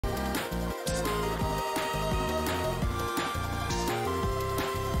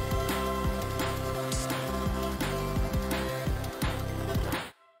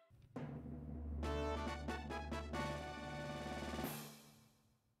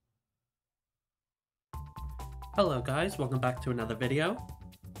Hello guys, welcome back to another video.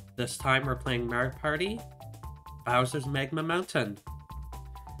 This time we're playing Mario Party, Bowser's Magma Mountain.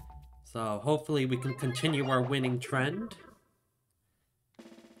 So hopefully we can continue our winning trend.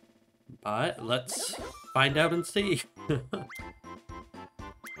 But let's find out and see.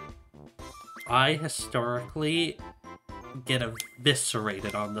 I historically get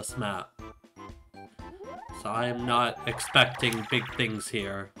eviscerated on this map. So I am not expecting big things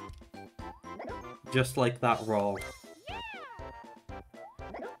here. Just like that roll.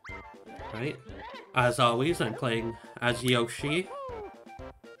 Right? As always, I'm playing as Yoshi.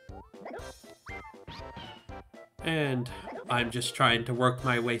 And I'm just trying to work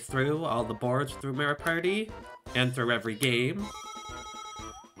my way through all the boards through Mario Party and through every game.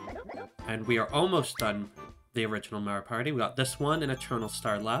 And we are almost done the original Mario Party. We got this one and Eternal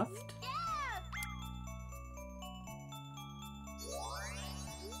Star left.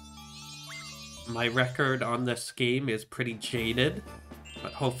 My record on this game is pretty jaded,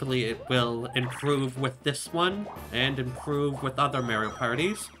 but hopefully it will improve with this one and improve with other Mario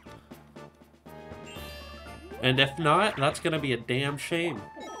Parties. And if not, that's gonna be a damn shame.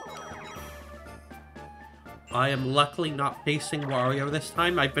 I am luckily not facing Wario this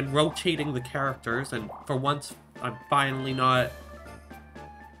time. I've been rotating the characters, and for once, I'm finally not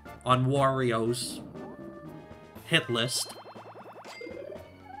on Wario's hit list.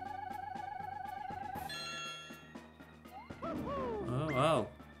 Oh, wow.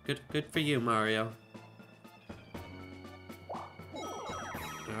 Good for you, Mario.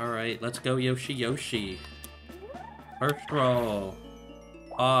 Alright, let's go Yoshi. First roll.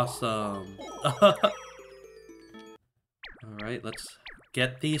 Awesome. Alright, let's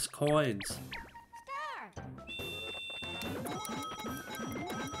get these coins.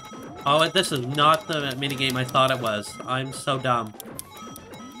 Oh, this is not the minigame I thought it was. I'm so dumb.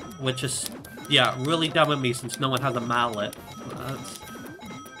 Which is, yeah, really dumb of me since no one has a mallet.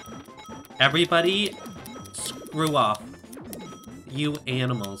 Everybody, screw off. You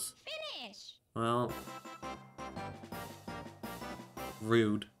animals. Finish. Well,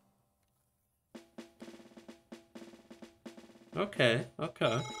 rude. Okay.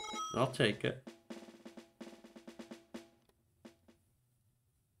 I'll take it.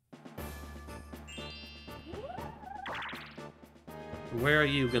 Where are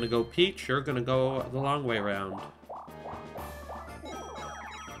you gonna go, Peach? You're gonna go the long way around.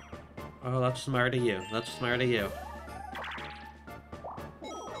 Oh, that's smart of you.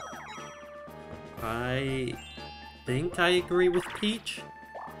 I think I agree with Peach.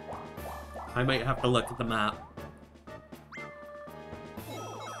 I might have to look at the map.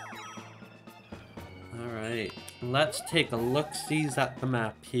 Alright, let's take a look-sees at the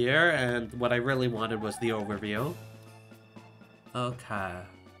map here, and what I really wanted was the overview. Okay.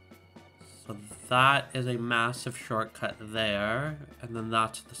 So that is a massive shortcut there, and then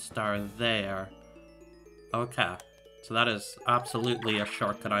that's the star there. Okay, so that is absolutely a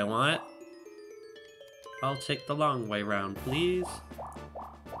shortcut I want. I'll take the long way round, please.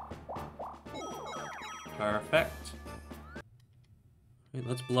 Perfect. Wait,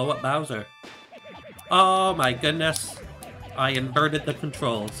 let's blow up Bowser. Oh my goodness. I inverted the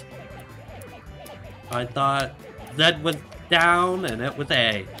controls. I thought Z was down and it was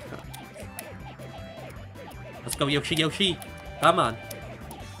A. Let's go Yoshi. Come on.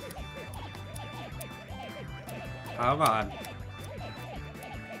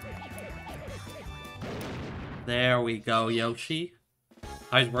 There we go, Yoshi.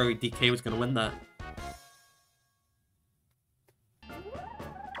 I was worried DK was gonna win that.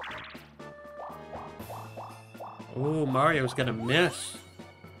 Oh, Mario's gonna miss.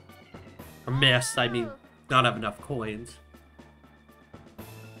 Or miss, I mean, not have enough coins.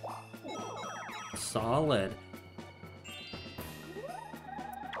 Solid.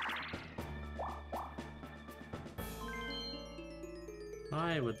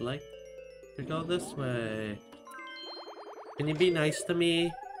 I would like to go this way. Can you be nice to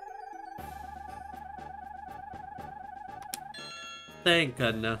me? Thank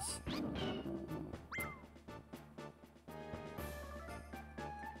goodness.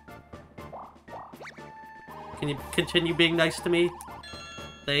 Can you continue being nice to me?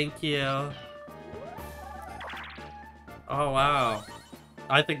 Thank you. Oh, wow.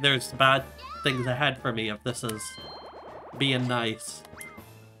 I think there's bad things ahead for me if this is being nice.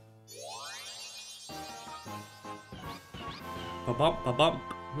 Ba-bump, ba-bump.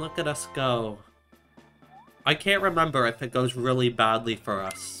 Look at us go. I can't remember if it goes really badly for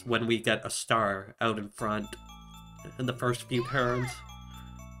us when we get a star out in front in the first few turns.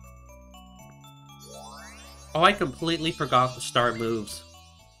 Oh, I completely forgot the star moves.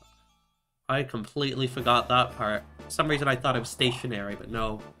 I completely forgot that part. For some reason I thought it was stationary, but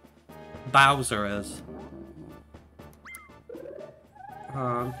no. Bowser is.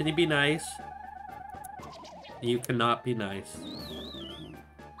 Can you be nice? You cannot be nice.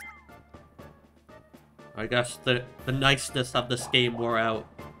 I guess the niceness of this game wore out.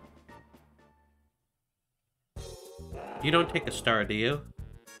 You don't take a star, do you?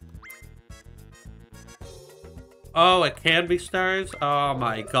 Oh, it can be stars? Oh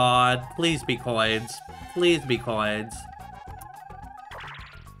my god. Please be coins. Please be coins.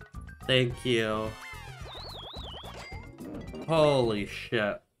 Thank you. Holy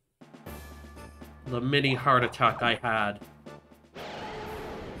shit. The mini heart attack I had.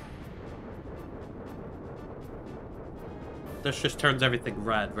 This just turns everything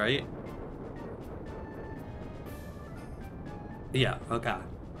red, right? Yeah, okay.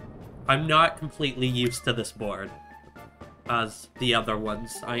 I'm not completely used to this board. As the other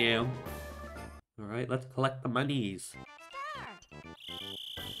ones I am. Alright, let's collect the monies.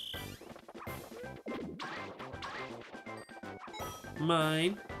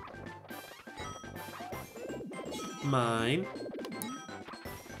 Mine. Mine.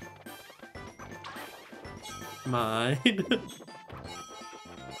 Mine.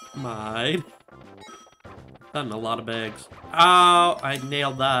 Mine. Gotten a lot of bags. Oh, I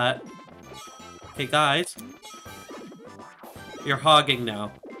nailed that. Okay, guys. You're hogging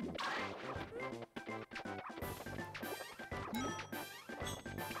now.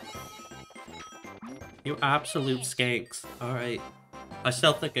 You absolute skanks. Alright. I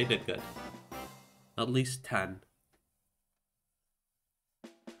still think I did good. At least 10.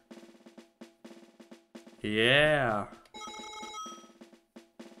 Yeah.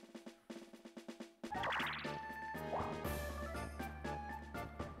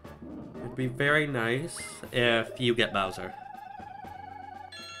 It'd be very nice if you get Bowser.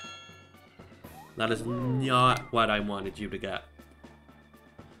 That is not what I wanted you to get.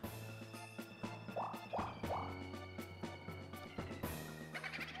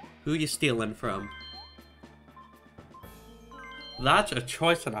 Who you stealing from? That's a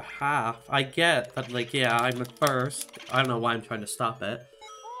choice and a half. I get that, like, yeah, I'm at first. I don't know why I'm trying to stop it.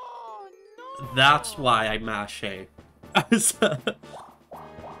 Oh, no. That's why I mash A.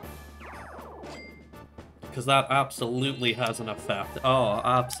 Because that absolutely has an effect. Oh,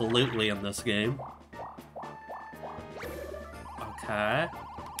 absolutely in this game. Okay.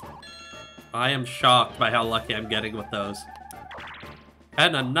 I am shocked by how lucky I'm getting with those.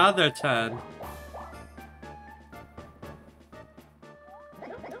 And another 10.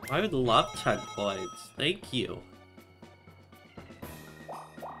 I would love 10 coins. Thank you.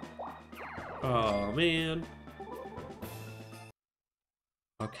 Oh, man.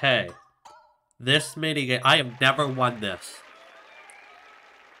 Okay. This minigame, I have never won this.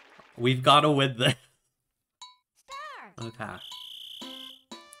 We've got to win this. Okay.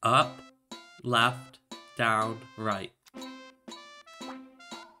 Up, left, down, right.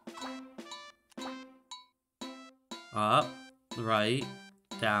 Up, right,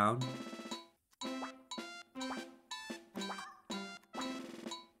 down.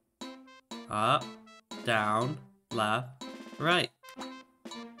 Up, down, left, right.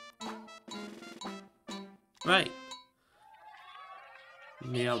 Right.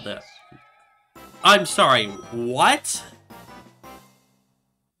 Nailed it. I'm sorry, what?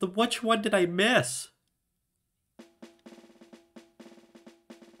 Which one did I miss?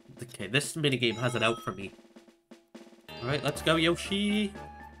 Okay, this minigame has it out for me. Alright, let's go, Yoshi.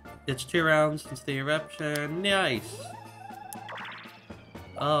 It's 2 rounds since the eruption. Nice.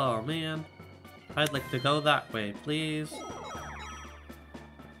 Oh, man. I'd like to go that way, please.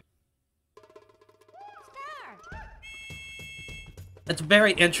 It's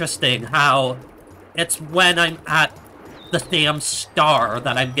very interesting how it's when I'm at the damn star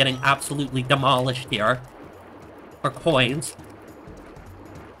that I'm getting absolutely demolished here. For coins.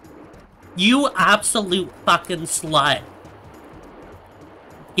 You absolute fucking slut.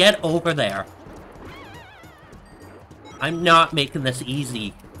 Get over there. I'm not making this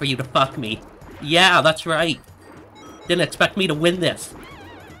easy for you to fuck me. Yeah, that's right. Didn't expect me to win this.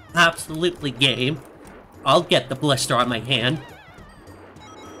 Absolutely, game. I'll get the blister on my hand.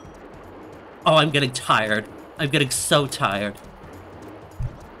 Oh, I'm getting tired. I'm getting so tired.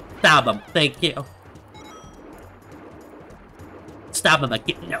 Stab him. Thank you. Stab him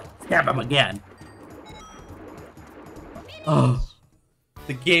again. No, stab him again. Oh.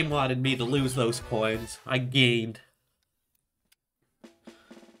 The game wanted me to lose those coins. I gained.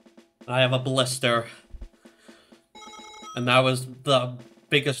 I have a blister. And that was the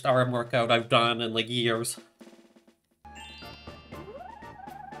biggest arm workout I've done in, like, years.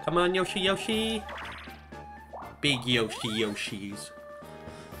 Come on, Yoshi Yoshi. Big Yoshi Yoshis.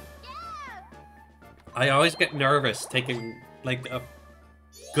 I always get nervous taking, like, a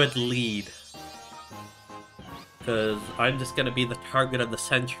good lead. Because I'm just gonna be the target of the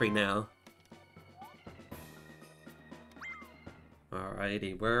century now.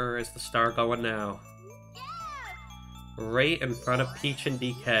 Alrighty, where is the star going now? Right in front of Peach and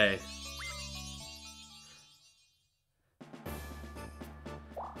DK.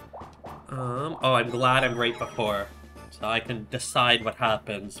 Oh, I'm glad I'm right before. So I can decide what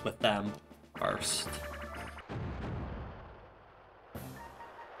happens with them first.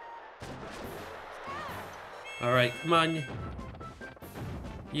 Alright, come on.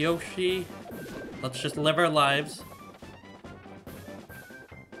 Yoshi. Let's just live our lives.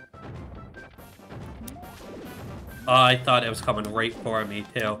 Oh, I thought it was coming right for me,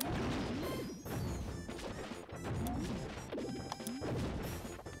 too.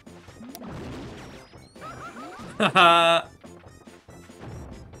 Haha!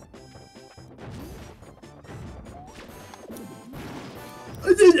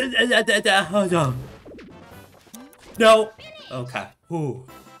 No! Okay. Ooh.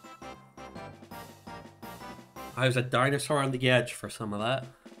 I was a dinosaur on the edge for some of that.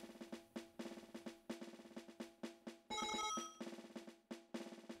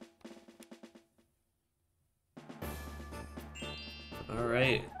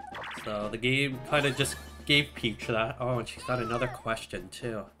 Alright. So the game kind of just gave Peach that. Oh, and she's got another question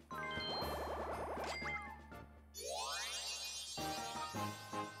too.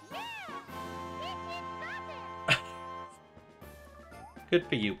 Good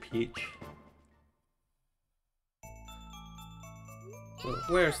for you, Peach.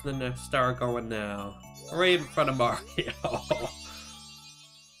 Where's the next star going now? Right in front of Mario.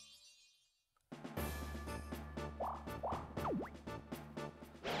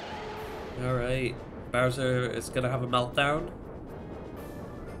 Alright. Bowser is gonna have a meltdown.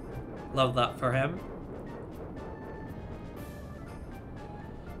 Love that for him.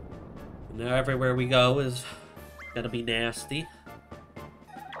 Now everywhere we go is gonna be nasty.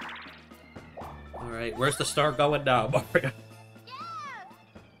 Alright, where's the star going now, Mario?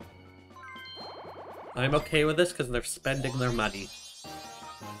 I'm okay with this because they're spending their money.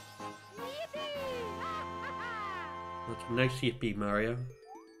 That's a nice yippee, Mario.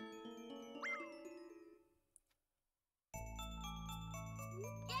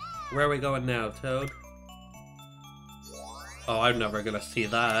 Where are we going now, Toad? Oh, I'm never gonna see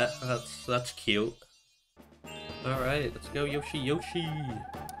that. That's cute. Alright, let's go Yoshi Yoshi.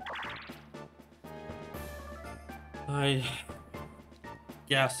 I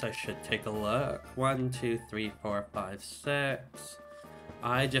guess I should take a look. 1, 2, 3, 4, 5, 6.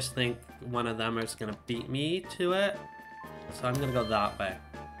 I just think one of them is gonna beat me to it. So I'm gonna go that way.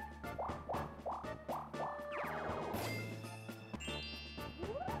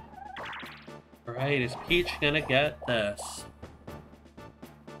 Alright, is Peach gonna get this?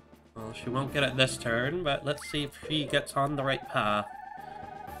 Well, she won't get it this turn, but let's see if she gets on the right path.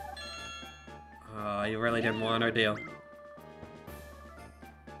 Oh, you really didn't want her, do you?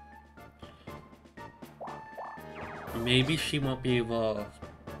 Maybe she won't be able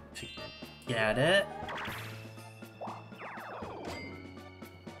to get it?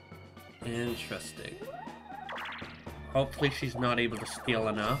 Interesting. Hopefully she's not able to steal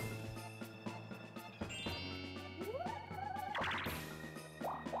enough.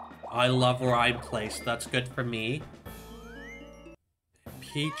 I love where I'm placed. That's good for me.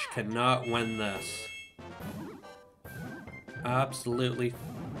 Peach cannot win this. Absolutely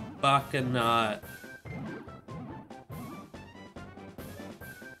fucking not.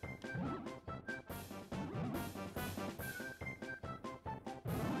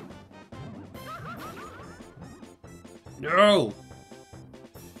 No!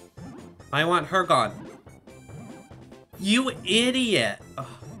 I want her gone. You idiot! Ugh.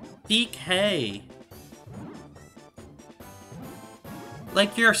 DK.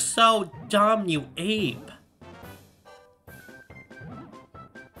 Like, you're so dumb, you ape.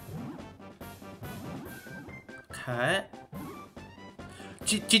 Okay.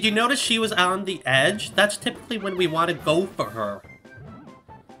 Did you notice she was on the edge? That's typically when we want to go for her.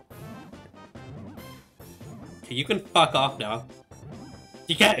 Okay, you can fuck off now.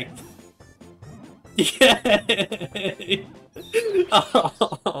 DK! DK!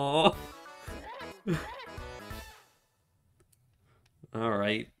 Oh.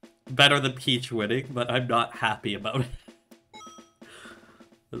 Alright. Better than Peach winning, but I'm not happy about it.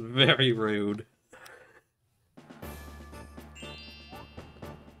 Very rude.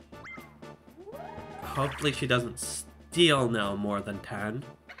 Hopefully she doesn't steal now more than 10.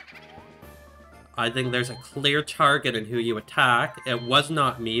 I think there's a clear target in who you attack. It was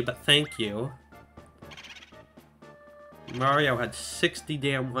not me, but thank you. Mario had 60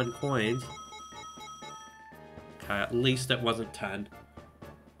 damn 1 coins. Okay, at least it wasn't 10.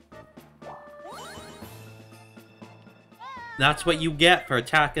 That's what you get for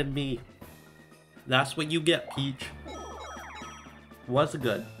attacking me. That's what you get, Peach. Was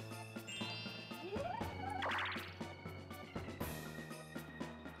good.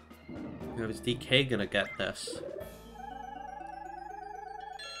 How is DK gonna get this?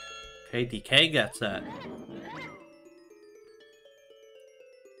 Okay, DK gets it.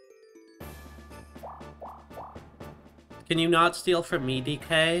 Can you not steal from me,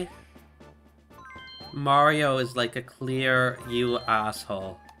 DK? Mario is like a clear you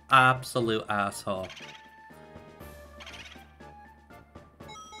asshole. Absolute asshole.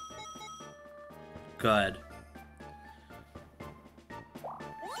 Good.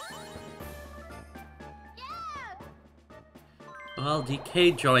 Well,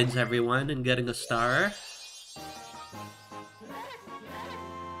 DK joins everyone in getting a star.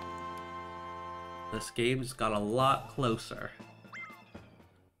 This game's got a lot closer.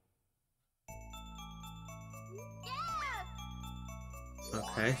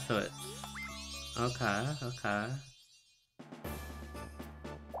 Okay, so it's... Okay, okay.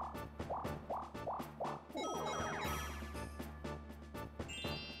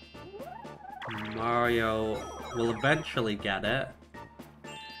 Mario will eventually get it.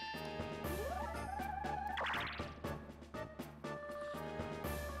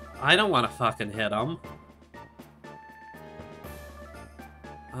 I don't want to fucking hit him.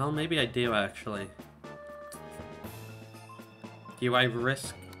 Well, maybe I do, actually. Do I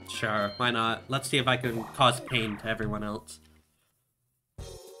risk? Sure, why not? Let's see if I can cause pain to everyone else.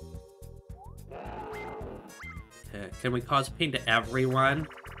 Okay, can we cause pain to everyone?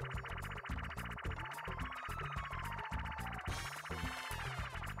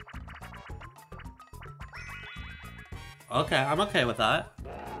 Okay, I'm okay with that.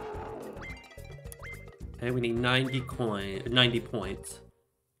 Okay, we need 90 points.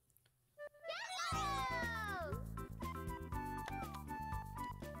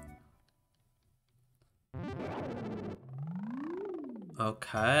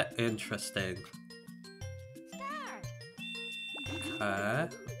 Okay, interesting. Okay,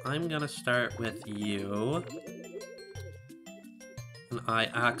 I'm gonna start with you. And I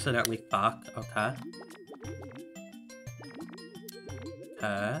accidentally fuck, okay.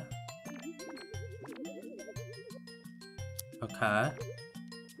 Okay. Okay. I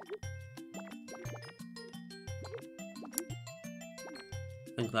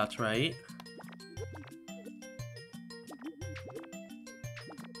think that's right.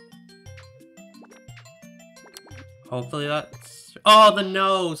 Hopefully that's... Oh, the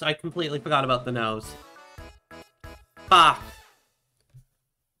nose! I completely forgot about the nose. Fuck!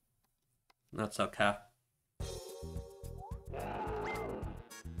 That's okay.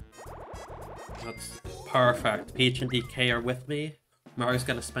 That's perfect. Peach and DK are with me. Mario's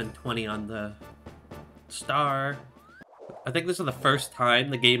gonna spend 20 on the star. I think this is the first time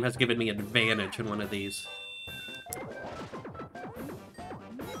the game has given me an advantage in one of these.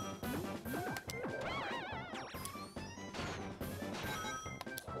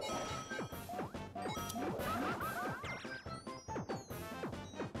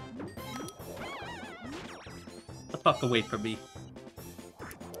 The fuck away from me.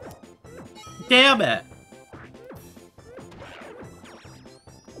 Damn it!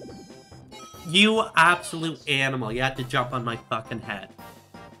 You absolute animal. You had to jump on my fucking head.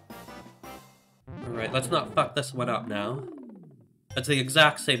 Alright, let's not fuck this one up now. It's the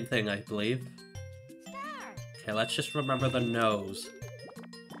exact same thing, I believe. Okay, let's just remember the nose.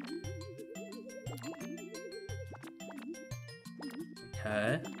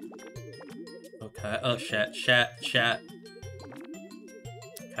 Okay. Okay. Oh, shit. Shit. Okay.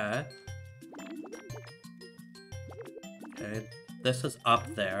 Okay. This is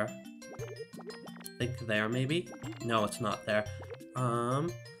up there. I think there, maybe? No, it's not there.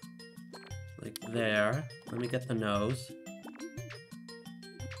 Like there. Let me get the nose.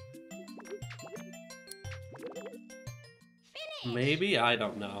 Maybe? I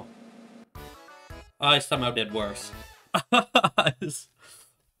don't know. I somehow did worse.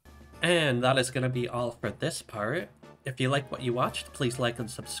 And that is going to be all for this part. If you like what you watched, please like and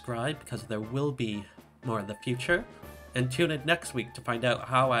subscribe because there will be more in the future. And tune in next week to find out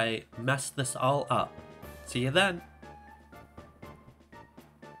how I mess this all up. See you then!